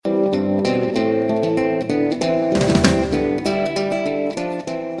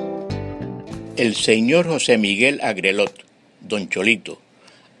El señor José Miguel Agrelot, Don Cholito,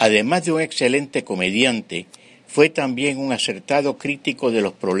 además de un excelente comediante, fue también un acertado crítico de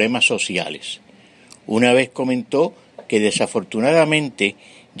los problemas sociales. Una vez comentó que desafortunadamente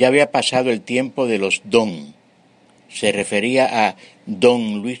ya había pasado el tiempo de los don. Se refería a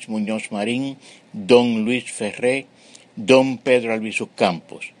don Luis Muñoz Marín, don Luis Ferré, don Pedro Albizu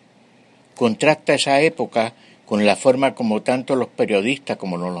Campos. Contrasta esa época con la forma como tanto los periodistas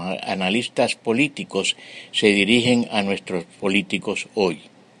como los analistas políticos se dirigen a nuestros políticos hoy.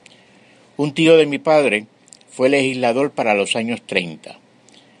 Un tío de mi padre fue legislador para los años 30.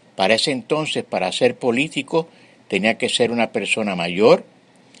 Para ese entonces, para ser político, tenía que ser una persona mayor,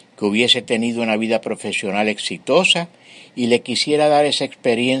 que hubiese tenido una vida profesional exitosa y le quisiera dar esa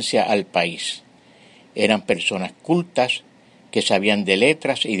experiencia al país. Eran personas cultas, que sabían de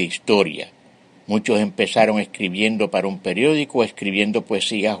letras y de historia. Muchos empezaron escribiendo para un periódico, escribiendo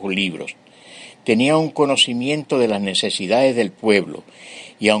poesías o libros. Tenían un conocimiento de las necesidades del pueblo,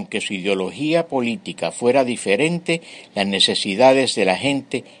 y aunque su ideología política fuera diferente, las necesidades de la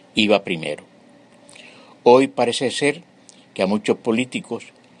gente iba primero. Hoy parece ser que a muchos políticos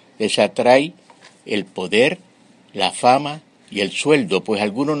les atrae el poder, la fama y el sueldo, pues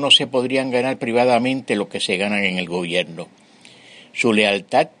algunos no se podrían ganar privadamente lo que se ganan en el gobierno. Su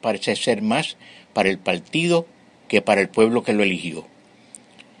lealtad parece ser más para el partido que para el pueblo que lo eligió.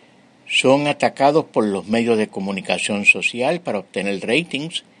 Son atacados por los medios de comunicación social para obtener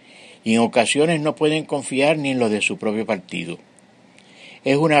ratings y en ocasiones no pueden confiar ni en los de su propio partido.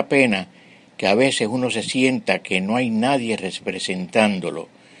 Es una pena que a veces uno se sienta que no hay nadie representándolo,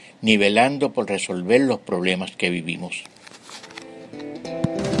 ni velando por resolver los problemas que vivimos.